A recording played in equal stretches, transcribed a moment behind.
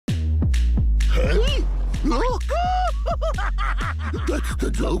Look! That's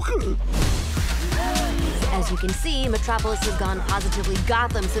the Joker. As you can see, Metropolis has gone positively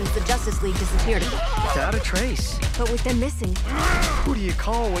Gotham since the Justice League disappeared. Without a trace. But with them missing... Who do you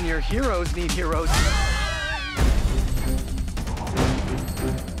call when your heroes need heroes?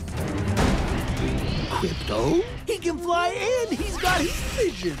 Krypto? He can fly and he's got his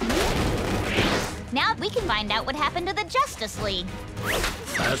vision. Now we can find out what happened to the Justice League.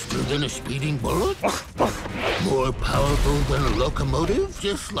 Faster than a speeding bullet? More powerful than a locomotive?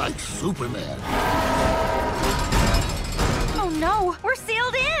 Just like Superman. Oh no, we're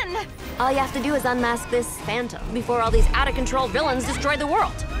sealed in! All you have to do is unmask this Phantom before all these out-of-control villains destroy the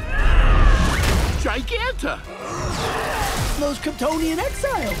world. Giganta! Those Kryptonian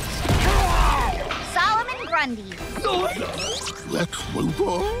exiles. Solomon Grundy. Lex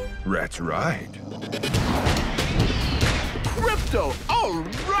Luthor? That's right. Krypto! All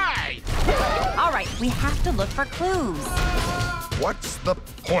right! All right, we have to look for clues. What's the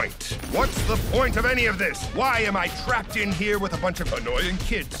point? What's the point of any of this? Why am I trapped in here with a bunch of annoying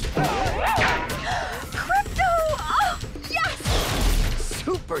kids? Krypto! Oh, yes!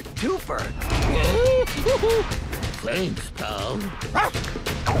 Super duper. Thanks, pal.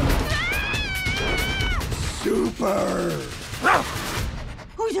 Super.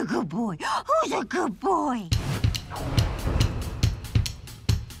 Who's a good boy? Who's a good boy?